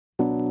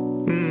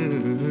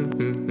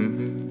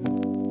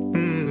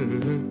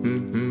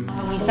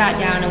sat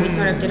down and we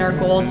sort of did our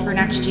goals for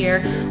next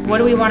year. What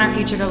do we want our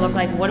future to look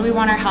like? What do we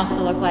want our health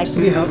to look like? To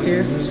be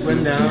healthier,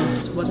 slim down.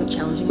 Just wasn't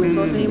challenging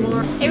myself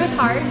anymore. It was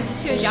hard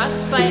to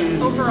adjust, but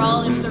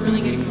overall it was a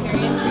really good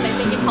experience because I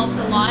think it helped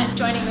a lot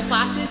joining the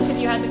classes because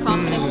you had the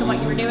confidence in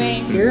what you were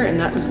doing. Here, and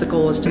that was the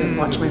goal, is to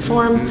watch my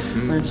form,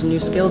 learn some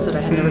new skills that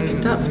I had never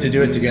picked up. To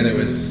do it together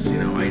was, you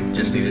know, I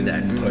just needed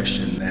that push,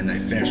 and then I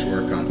finished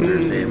work on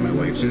Thursday and my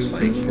wife's just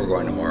like, we're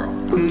going tomorrow.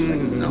 I'm just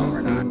like, no,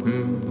 we're not.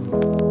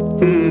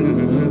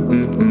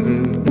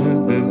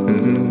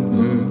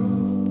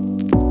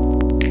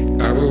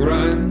 I will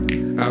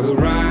run, I will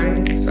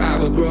rise, I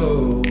will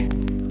grow.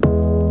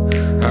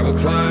 I will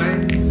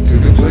climb to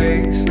the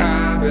place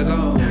I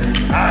belong.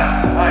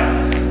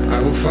 I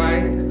will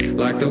fight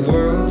like the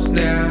world's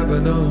never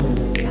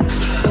known.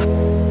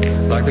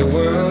 Like the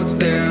world's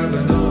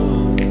never known.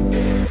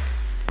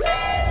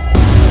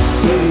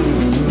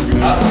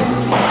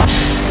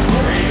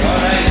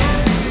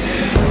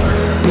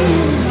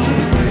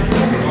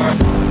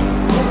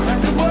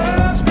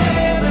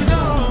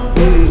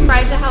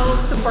 Surprised at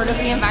how supportive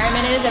the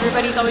environment is.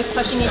 Everybody's always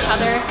pushing each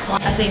other.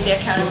 I think the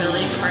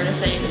accountability part of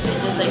things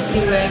and just like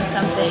doing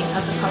something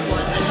as a couple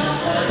and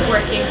like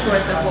working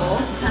towards a goal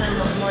kind of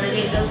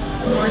motivate us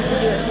more to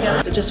do it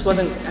together. It just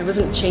I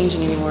wasn't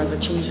changing anymore. The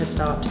change had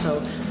stopped,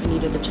 so I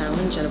needed the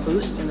challenge and a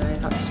boost, and I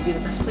thought this would be the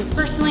best place.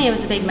 Personally, it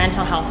was a big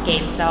mental health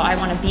game, so I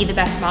want to be the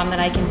best mom that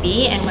I can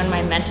be, and when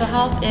my mental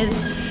health is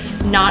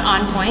not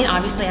on point,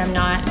 obviously I'm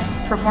not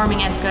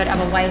performing as good of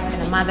a wife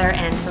and a mother,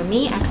 and for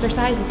me,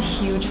 exercise is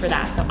huge for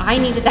that. So I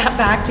needed that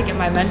back to get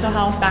my mental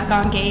health back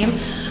on game.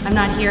 I'm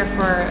not here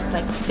for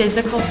like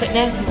physical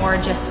fitness, more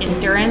just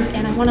endurance,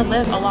 and I want to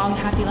live a long,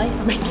 happy life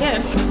for my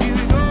kids.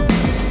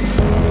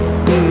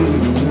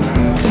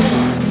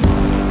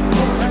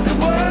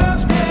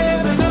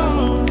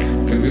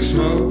 Through the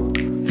smoke,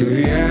 through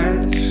the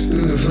ash,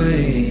 through the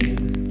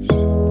flames,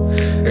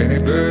 and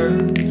it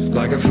burns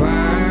like a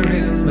fire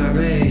in my